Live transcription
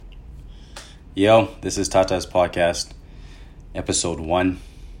Yo, this is Tata's podcast, episode 1.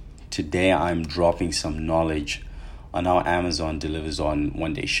 Today I'm dropping some knowledge on how Amazon delivers on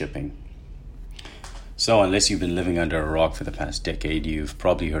one-day shipping. So, unless you've been living under a rock for the past decade, you've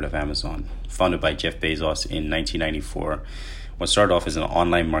probably heard of Amazon. Founded by Jeff Bezos in 1994, what started off as an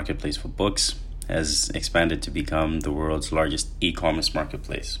online marketplace for books has expanded to become the world's largest e-commerce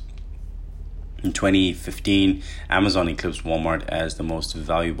marketplace. In 2015, Amazon eclipsed Walmart as the most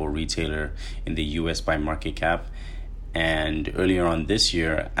valuable retailer in the US by market cap. And earlier on this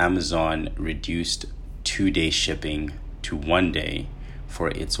year, Amazon reduced 2-day shipping to 1 day for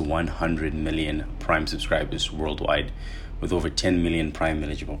its 100 million Prime subscribers worldwide, with over 10 million Prime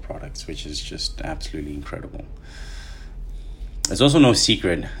eligible products, which is just absolutely incredible. It's also no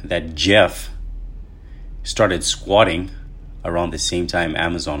secret that Jeff started squatting around the same time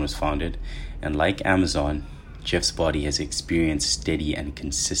Amazon was founded. And like Amazon, Jeff's body has experienced steady and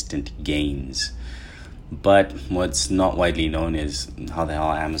consistent gains. But what's not widely known is how the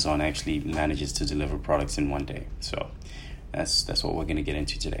hell Amazon actually manages to deliver products in 1 day. So that's what we're going to get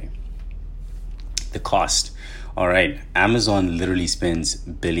into today. The cost. All right, Amazon literally spends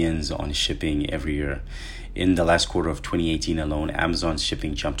billions on shipping every year. In the last quarter of 2018 alone, Amazon's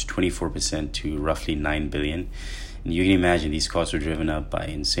shipping jumped 24% to roughly $9 billion. And you can imagine these costs are driven up by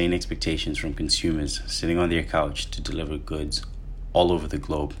insane expectations from consumers sitting on their couch to deliver goods all over the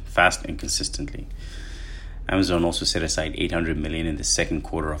globe, fast and consistently. Amazon also set aside $800 million in the second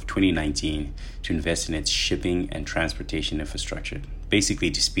quarter of 2019 to invest in its shipping and transportation infrastructure, basically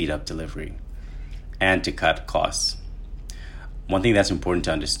to speed up delivery and to cut costs. One thing that's important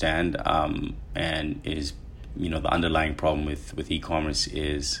to understand and is the underlying problem with e-commerce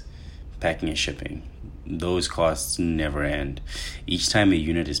is packing and shipping. Those costs never end. Each time a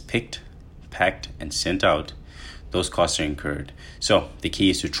unit is picked, packed, and sent out, those costs are incurred. So the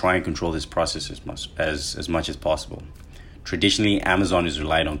key is to try and control this process as much as possible. Traditionally, Amazon is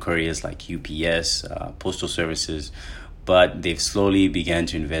relied on couriers like UPS, postal services, but they've slowly began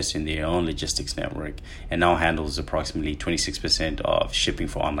to invest in their own logistics network and now handles approximately 26% of shipping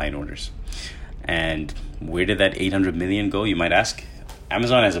for online orders. And where did that 800 million go, you might ask?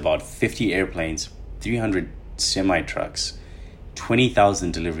 Amazon has about 50 airplanes, 300 semi-trucks,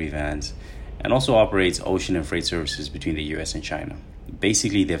 20,000 delivery vans, and also operates ocean and freight services between the US and China.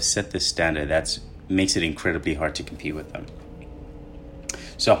 Basically, they've set this standard that makes it incredibly hard to compete with them.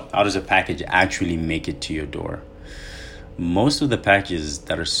 So, how does a package actually make it to your door? Most of the packages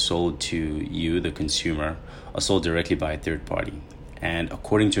that are sold to you, the consumer, are sold directly by a third party. And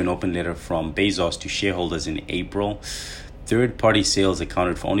according to an open letter from Bezos to shareholders in April, third-party sales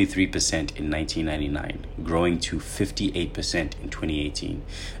accounted for only 3% in 1999, growing to 58% in 2018.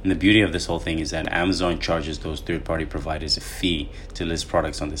 And the beauty of this whole thing is that Amazon charges those third-party providers a fee to list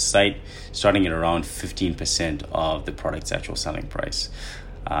products on the site, starting at around 15% of the product's actual selling price.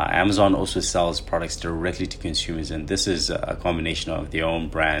 Amazon also sells products directly to consumers, and this is a combination of their own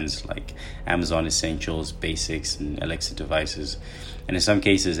brands like Amazon Essentials, Basics, and Alexa devices. And in some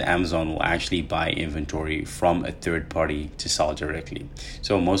cases, Amazon will actually buy inventory from a third party to sell directly.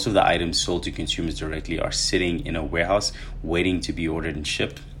 So most of the items sold to consumers directly are sitting in a warehouse waiting to be ordered and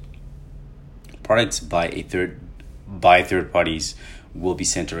shipped. Products by third parties will be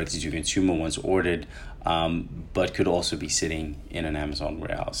sent directly to consumer once ordered, but could also be sitting in an Amazon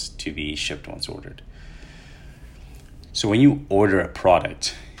warehouse to be shipped once ordered. So when you order a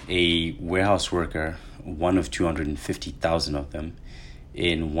product, a warehouse worker, one of 250,000 of them,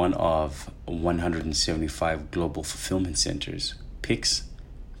 in one of 175 global fulfillment centers, picks,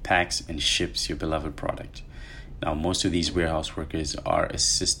 packs, and ships your beloved product. Now, most of these warehouse workers are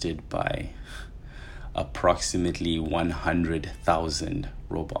assisted by approximately 100,000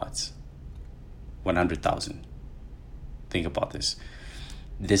 robots. 100,000. Think about this.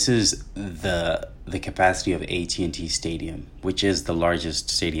 This is the capacity of AT&T Stadium, which is the largest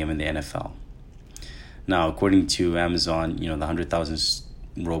stadium in the NFL. Now, according to Amazon, the 100,000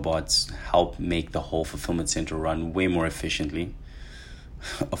 robots help make the whole fulfillment center run way more efficiently.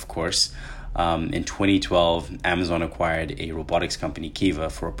 Of course, in 2012, Amazon acquired a robotics company, Kiva,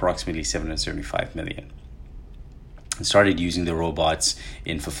 for approximately $775 million. And started using the robots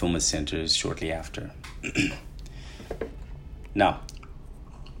in fulfillment centers shortly after. Now,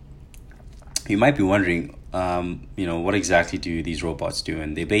 you might be wondering, what exactly do these robots do?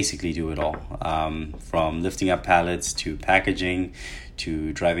 And they basically do it all, from lifting up pallets to packaging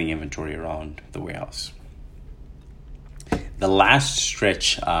to driving inventory around the warehouse. The last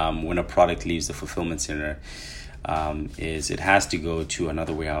stretch when a product leaves the fulfillment center is it has to go to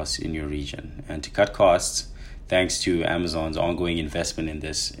another warehouse in your region. And to cut costs, thanks to Amazon's ongoing investment in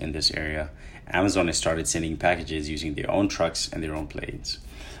this area, Amazon has started sending packages using their own trucks and their own planes.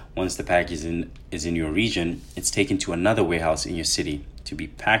 Once the package is in your region, it's taken to another warehouse in your city to be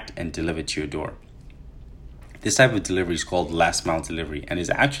packed and delivered to your door. This type of delivery is called last mile delivery and is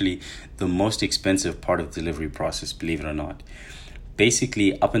actually the most expensive part of the delivery process, believe it or not.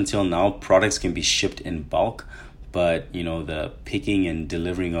 Basically, up until now, products can be shipped in bulk, but the picking and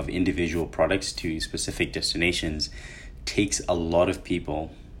delivering of individual products to specific destinations takes a lot of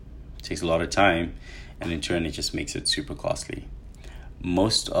people, takes a lot of time, and in turn it just makes it super costly.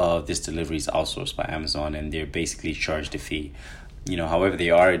 Most of this delivery is outsourced by Amazon and they're basically charged a fee. However, they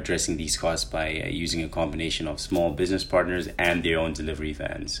are addressing these costs by using a combination of small business partners and their own delivery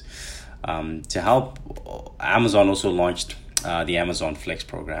vans. To help, Amazon also launched the Amazon Flex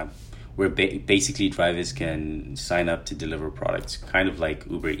program, where basically drivers can sign up to deliver products, kind of like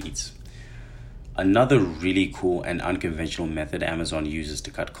Uber Eats. Another really cool and unconventional method Amazon uses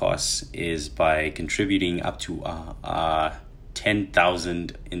to cut costs is by contributing up to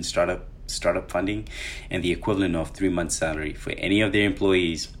 $10,000 in startup funding and the equivalent of 3 months' salary for any of their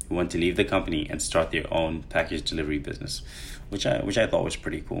employees who want to leave the company and start their own package delivery business, which I thought was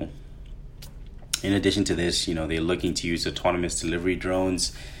pretty cool. In addition to this, they're looking to use autonomous delivery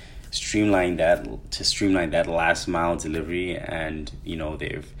drones, streamline that last mile delivery, and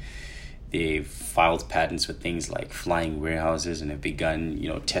they've filed patents for things like flying warehouses and have begun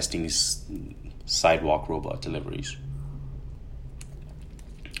testing sidewalk robot deliveries.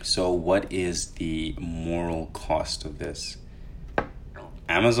 So what is the moral cost of this?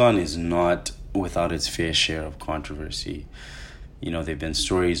 Amazon is not without its fair share of controversy. There have been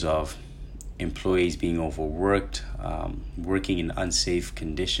stories of employees being overworked, working in unsafe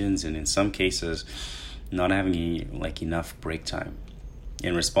conditions, and in some cases, not having enough break time.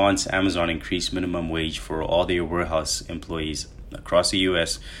 In response, Amazon increased minimum wage for all their warehouse employees across the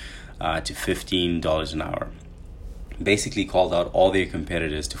U.S. To $15 an hour. Basically called out all their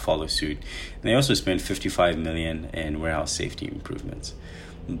competitors to follow suit. And they also spent $55 million in warehouse safety improvements.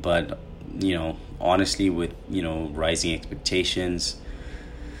 But, honestly, with, rising expectations,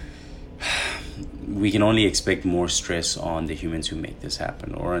 we can only expect more stress on the humans who make this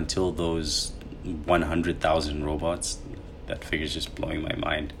happen, or until those 100,000 robots, that figure is just blowing my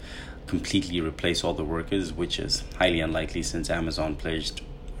mind, completely replace all the workers, which is highly unlikely since Amazon pledged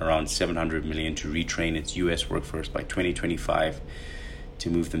around $700 million to retrain its U.S. workforce by 2025 to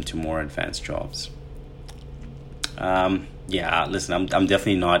move them to more advanced jobs. Listen, I'm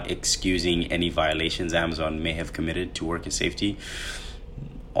definitely not excusing any violations Amazon may have committed to worker safety.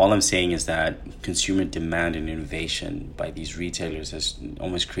 All I'm saying is that consumer demand and innovation by these retailers has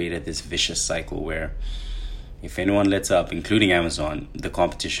almost created this vicious cycle where if anyone lets up, including Amazon, the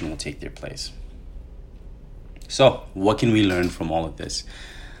competition will take their place. So, what can we learn from all of this?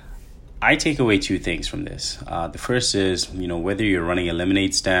 I take away two things from this. The first is, whether you're running a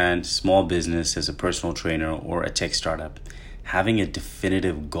lemonade stand, small business as a personal trainer, or a tech startup, having a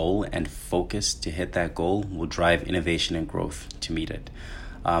definitive goal and focus to hit that goal will drive innovation and growth to meet it.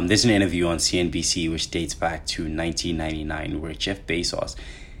 There's an interview on CNBC which dates back to 1999 where Jeff Bezos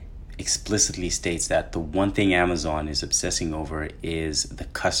explicitly states that the one thing Amazon is obsessing over is the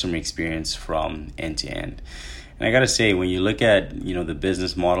customer experience from end to end. And I gotta say, when you look at the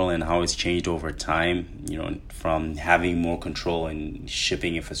business model and how it's changed over time, from having more control in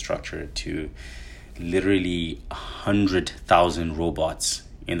shipping infrastructure to literally 100,000 robots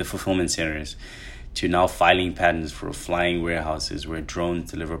in the fulfillment centers, to now filing patents for flying warehouses where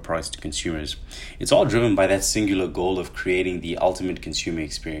drones deliver products to consumers, it's all driven by that singular goal of creating the ultimate consumer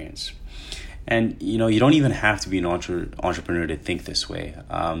experience. And, you don't even have to be an entrepreneur to think this way.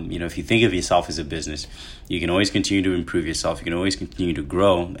 If you think of yourself as a business, you can always continue to improve yourself. You can always continue to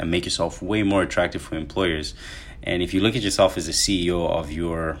grow and make yourself way more attractive for employers. And if you look at yourself as the CEO of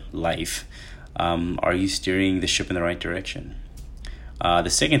your life, are you steering the ship in the right direction? The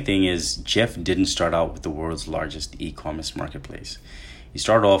second thing is Jeff didn't start out with the world's largest e-commerce marketplace. He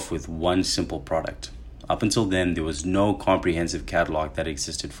started off with one simple product. Up until then, there was no comprehensive catalog that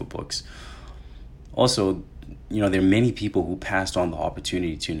existed for books. Also, there are many people who passed on the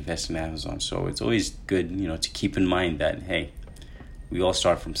opportunity to invest in Amazon. So it's always good, to keep in mind that, hey, we all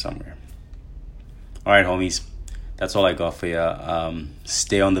start from somewhere. All right, homies, that's all I got for you.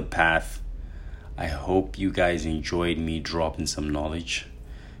 Stay on the path. I hope you guys enjoyed me dropping some knowledge.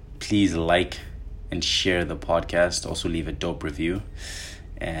 Please like and share the podcast. Also leave a dope review.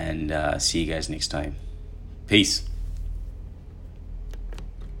 And see you guys next time. Peace.